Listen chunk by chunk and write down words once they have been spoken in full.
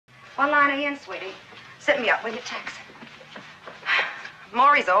One line in, sweetie. Sit me up, will you, Tex?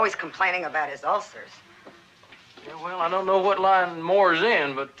 Maury's always complaining about his ulcers. Yeah, well, I don't know what line Moore's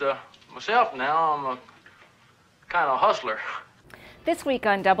in, but myself now, I'm a kind of hustler. This week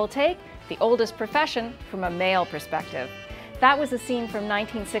on Double Take, the oldest profession from a male perspective. That was a scene from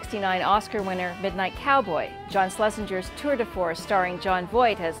 1969 Oscar winner Midnight Cowboy, John Schlesinger's tour de force starring Jon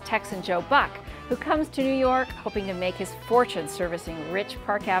Voight as Texan Joe Buck, who comes to New York hoping to make his fortune servicing rich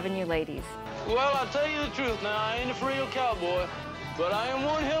Park Avenue ladies. Well, I'll tell you the truth now, I ain't a real cowboy, but I am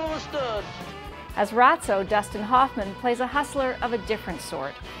one hell of a stud. As Ratso, Dustin Hoffman plays a hustler of a different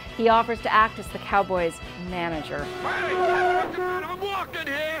sort. He offers to act as the cowboy's manager. Hey, I'm walking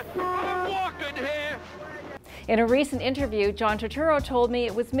here! I'm walking here! In a recent interview, John Turturro told me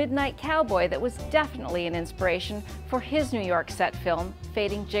it was Midnight Cowboy that was definitely an inspiration for his New York set film,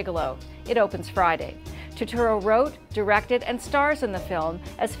 Fading Gigolo. It opens Friday. Turturro wrote, directed, and stars in the film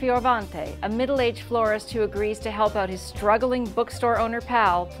as Fioravante, a middle-aged florist who agrees to help out his struggling bookstore owner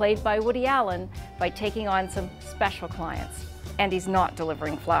pal, played by Woody Allen, by taking on some special clients. And he's not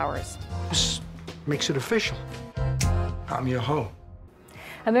delivering flowers. This makes it official. I'm your hoe.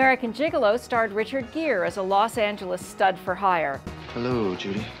 American Gigolo starred Richard Gere as a Los Angeles stud for hire. Hello,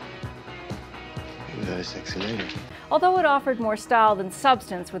 Judy. You're a very sexy lady. Although it offered more style than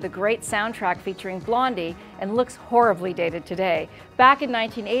substance with a great soundtrack featuring Blondie and looks horribly dated today, back in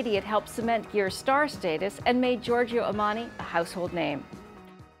 1980 it helped cement Gere's star status and made Giorgio Armani a household name.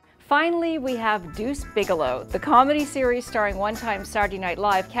 Finally, we have Deuce Bigalow, the comedy series starring one-time Saturday Night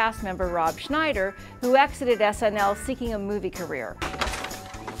Live cast member Rob Schneider, who exited SNL seeking a movie career.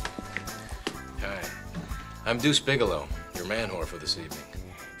 Hi, I'm Deuce Bigalow, your man whore for this evening.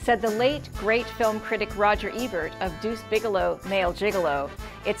 Said the late, great film critic Roger Ebert of Deuce Bigalow, Male Gigolo.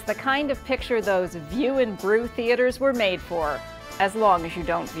 It's the kind of picture those view and brew theaters were made for, as long as you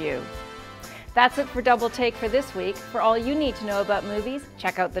don't view. That's it for Double Take for this week. For all you need to know about movies,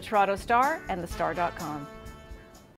 check out the Toronto Star and thestar.com.